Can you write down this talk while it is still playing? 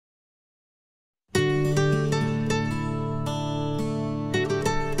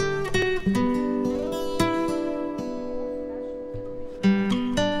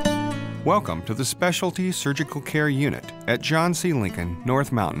Welcome to the Specialty Surgical Care Unit at John C. Lincoln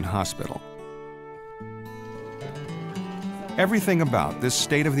North Mountain Hospital. Everything about this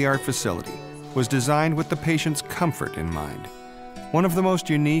state-of-the-art facility was designed with the patient's comfort in mind. One of the most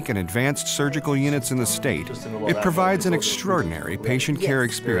unique and advanced surgical units in the state, it provides an extraordinary patient care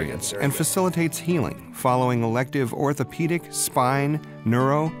experience and facilitates healing following elective orthopedic, spine,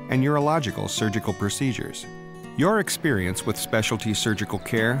 neuro, and urological surgical procedures. Your experience with specialty surgical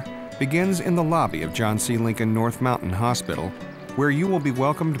care begins in the lobby of John C. Lincoln North Mountain Hospital, where you will be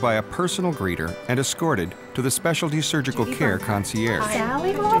welcomed by a personal greeter and escorted to the Specialty Surgical Care Concierge.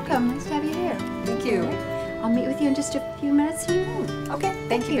 Sally, welcome. Nice to have you here. Thank you. I'll meet with you in just a few minutes to your room. Okay,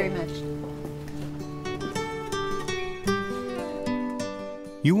 thank you very much.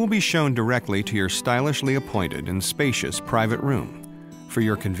 You will be shown directly to your stylishly appointed and spacious private room. For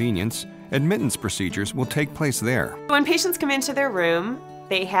your convenience, admittance procedures will take place there. When patients come into their room,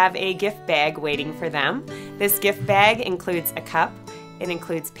 they have a gift bag waiting for them. This gift bag includes a cup, it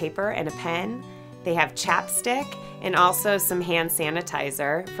includes paper and a pen. They have chapstick and also some hand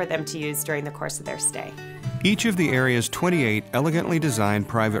sanitizer for them to use during the course of their stay. Each of the area's 28 elegantly designed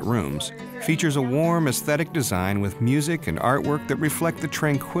private rooms features a warm, aesthetic design with music and artwork that reflect the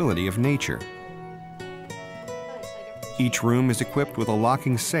tranquility of nature. Each room is equipped with a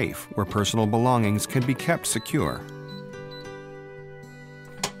locking safe where personal belongings can be kept secure.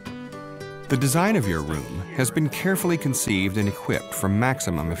 The design of your room has been carefully conceived and equipped for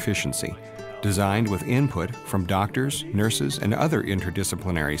maximum efficiency, designed with input from doctors, nurses, and other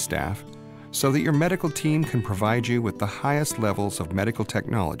interdisciplinary staff, so that your medical team can provide you with the highest levels of medical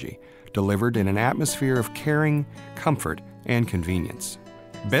technology, delivered in an atmosphere of caring, comfort, and convenience.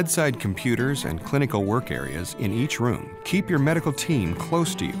 Bedside computers and clinical work areas in each room keep your medical team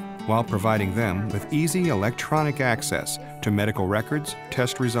close to you while providing them with easy electronic access to medical records,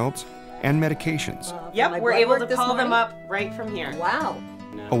 test results, and medications. Yep, we're able to pull them up right from here. Wow.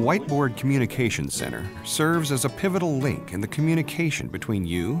 A whiteboard communications center serves as a pivotal link in the communication between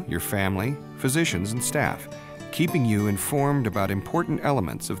you, your family, physicians, and staff, keeping you informed about important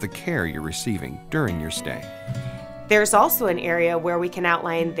elements of the care you're receiving during your stay. There's also an area where we can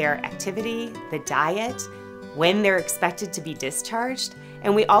outline their activity, the diet, when they're expected to be discharged,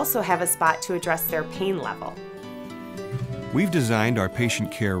 and we also have a spot to address their pain level. We've designed our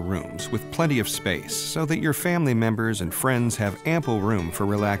patient care rooms with plenty of space so that your family members and friends have ample room for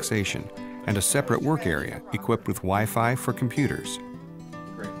relaxation and a separate work area equipped with Wi-Fi for computers.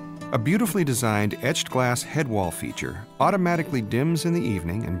 A beautifully designed etched glass head wall feature automatically dims in the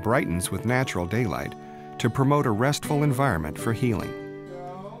evening and brightens with natural daylight to promote a restful environment for healing.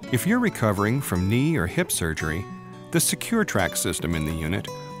 If you're recovering from knee or hip surgery, the SecureTrack system in the unit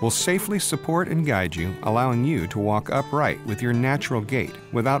will safely support and guide you, allowing you to walk upright with your natural gait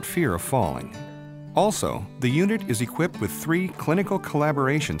without fear of falling. Also, the unit is equipped with 3 clinical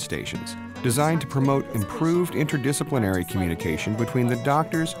collaboration stations designed to promote improved interdisciplinary communication between the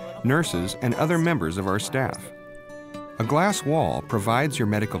doctors, nurses, and other members of our staff. A glass wall provides your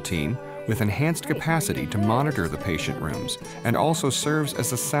medical team with enhanced capacity to monitor the patient rooms and also serves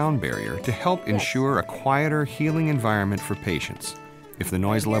as a sound barrier to help ensure a quieter, healing environment for patients. If the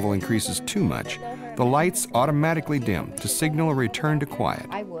noise level increases too much, the lights automatically dim to signal a return to quiet.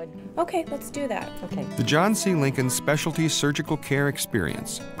 I would. Okay, let's do that. Okay. The John C. Lincoln Specialty Surgical Care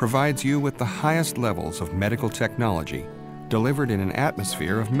Experience provides you with the highest levels of medical technology, delivered in an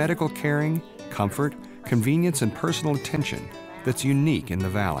atmosphere of medical caring, comfort, convenience, and personal attention that's unique in the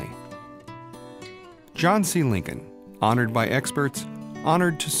Valley. John C. Lincoln, honored by experts,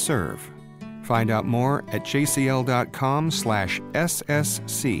 honored to serve. Find out more at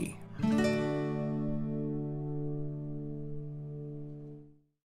jcl.com/SSC.